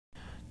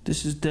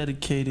This is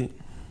dedicated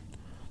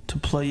to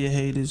player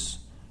haters,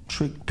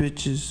 trick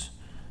bitches,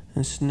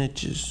 and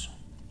snitches.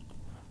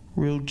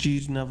 Real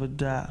G's never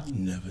die.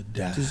 Never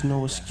die. There's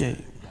no escape.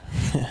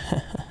 Buddha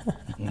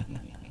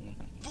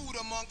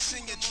monk,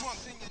 sing your trunk.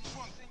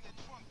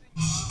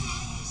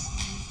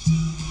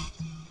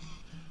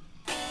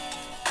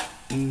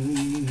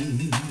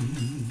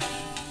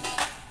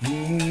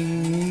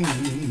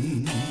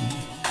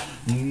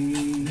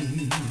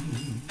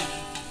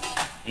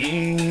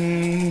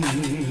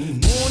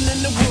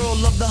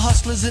 The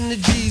hustlers and the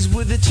G's,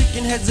 where the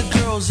chicken heads are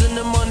girls and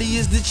the money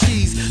is the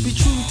cheese. Be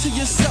true to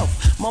yourself,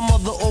 my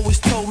mother always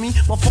told me.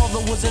 My father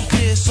wasn't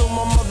there, so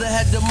my mother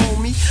had to mold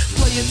me.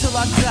 Play it till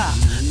I die,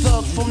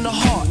 thug from the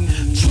heart.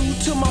 True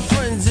to my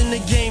friends in the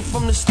game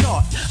from the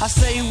start. I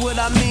say what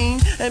I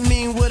mean and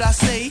mean what I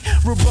say.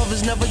 Real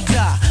brothers never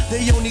die,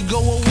 they only go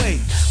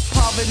away.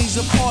 Poverty's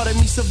a part of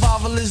me,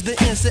 survival is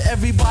the answer.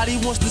 Everybody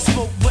wants to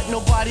smoke, but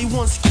nobody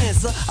wants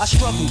cancer. I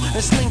struggle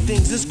and sling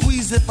things and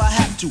squeeze if I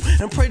have to,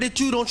 and pray that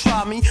you don't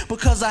try me,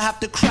 because I have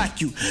to crack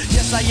you.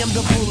 Yes, I am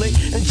the bullet,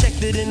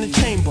 injected in the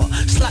chamber.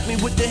 Slap me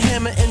with the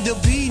hammer and there'll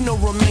be no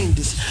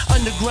remainders.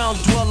 Underground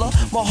dweller,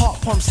 my heart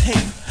pumps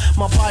hate.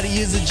 My body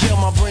is a jail,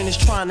 my brain is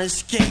trying to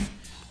escape.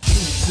 True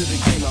to the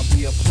game, I'll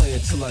be a player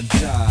till I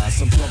die.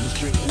 Some brothers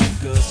drink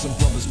liquor, some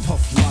brothers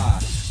puff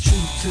lie.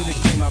 True to the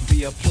game, I'll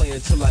be a player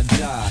till I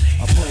die.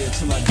 I play it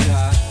till I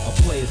die, I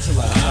play it till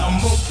I die.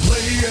 I'm a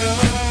player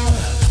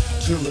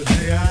till the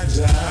day I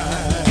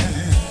die.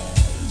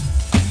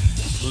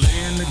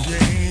 Playing the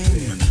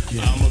game,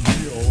 I'ma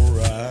be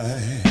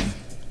alright.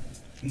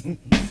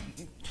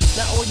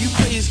 Now all you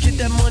players get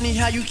that money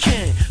how you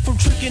can. From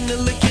tricking to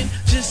licking,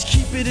 just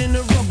keep it in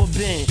a rubber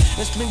band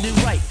and spend it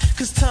right,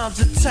 cause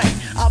times are tight.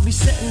 I'll be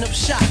setting up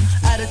shop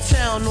out of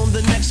town on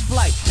the next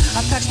flight.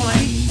 I pack my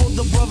heat for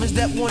the brothers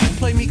that wanna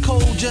play me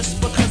cold just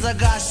because I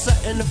got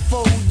something to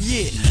fold,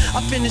 yeah.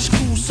 I finished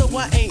school so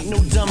I ain't no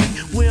dummy.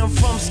 Where I'm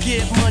from,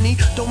 scared money,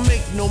 don't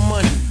make no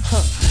money,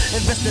 huh.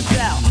 Invest a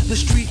thou, the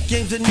street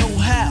games and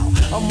know-how.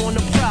 I'm on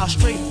the prowl,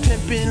 straight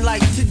pimpin'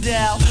 like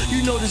Tidal.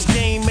 You know this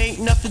game ain't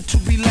nothing to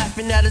be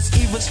laughing at. It's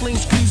either sling,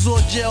 squeeze,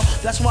 or jail.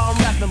 That's why I'm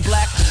rapping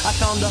black. I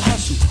found a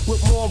hustle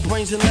with more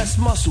brains and less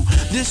muscle.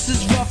 This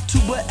is rough too,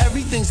 but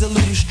everything's a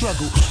little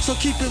struggle. So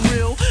keep it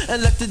real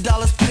and let the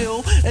dollars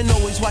pill, and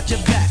always watch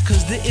your back,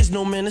 cause there is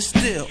no man to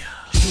steal.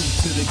 True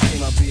to the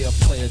game, I'll be a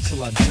player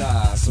till I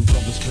die. Some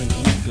brothers drink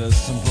liquor,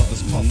 some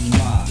brothers puff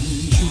fly.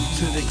 True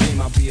to the game,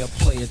 I'll be a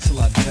player till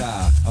I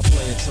die. I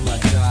play it till I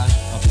die,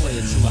 I play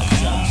it till I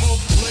die. I'm a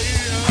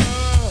player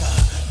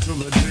till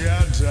the day I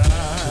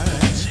die.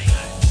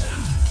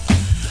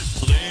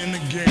 Playing the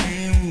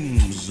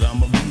games,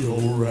 I'ma be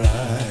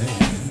alright.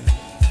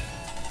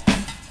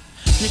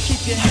 You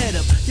keep your head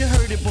up, you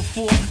heard it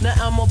before. Now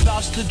I'm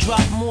about to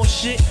drop more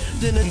shit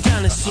than a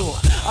dinosaur.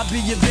 I'll be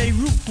your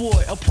Beirut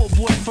boy, a poor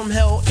boy from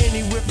hell.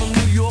 Anywhere from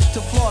New York to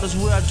Florida's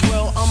where I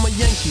dwell. I'm a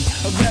Yankee,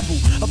 a rebel,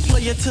 a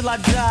player till I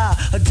die.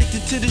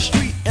 Addicted to the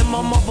street and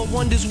my mother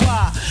wonders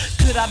why.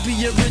 Could I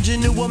be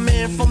original, a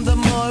man from the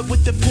mud,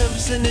 with the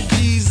pimps and the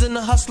G's and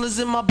the hustlers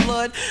in my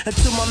blood?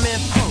 Until my man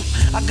Funk,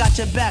 I got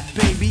your back,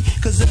 baby.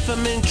 Cause if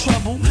I'm in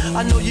trouble,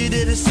 I know you're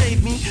there to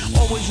save me.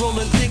 Always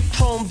rolling thick,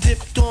 chrome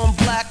dipped on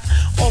black.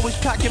 Always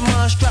packing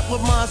mine, strapped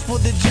with mines for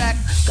the jack.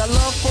 Got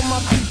love for my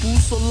people,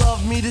 so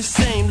love me the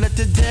same. Let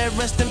the dead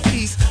rest in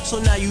peace, so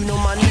now you know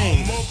my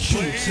name.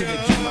 True to the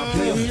game, I'll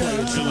be a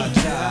player till I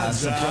die.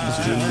 Some brothers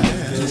drink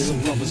liquor, some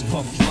brothers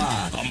puff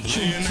fly.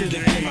 True to the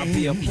game, I'll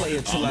be a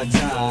player till I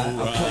die. I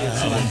play it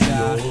till I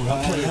die, I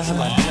play it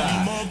till I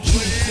die. True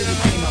to the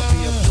game, I'll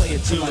be a player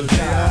till I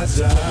die.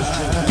 Some brothers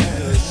drink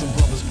liquor, some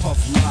brothers puff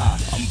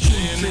fly.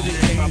 True to the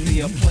game, I'll be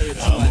a player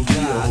till I die.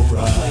 I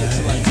play it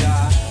till I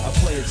die, I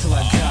play it till I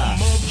die.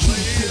 True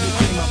to the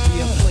game, I'll be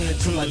a player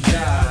till I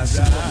die.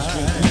 Some brothers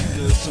drink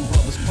liquor, some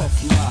brothers puff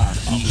fly.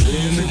 True to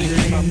the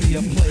game, I'll be a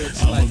player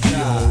till I die. I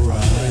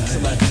play it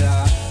till I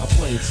die, I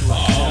play it till I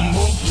die. I'm a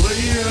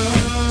player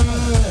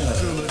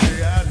till the day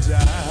I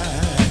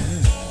die.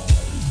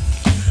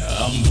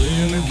 I'm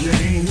playing the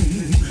game,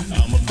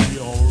 I'ma be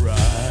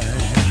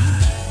alright.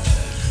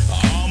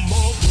 I'm a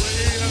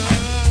player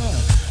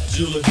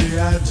till the day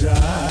I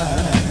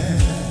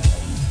die.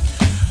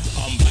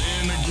 I'm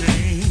playing the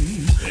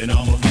game, and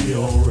I'ma be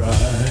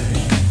alright.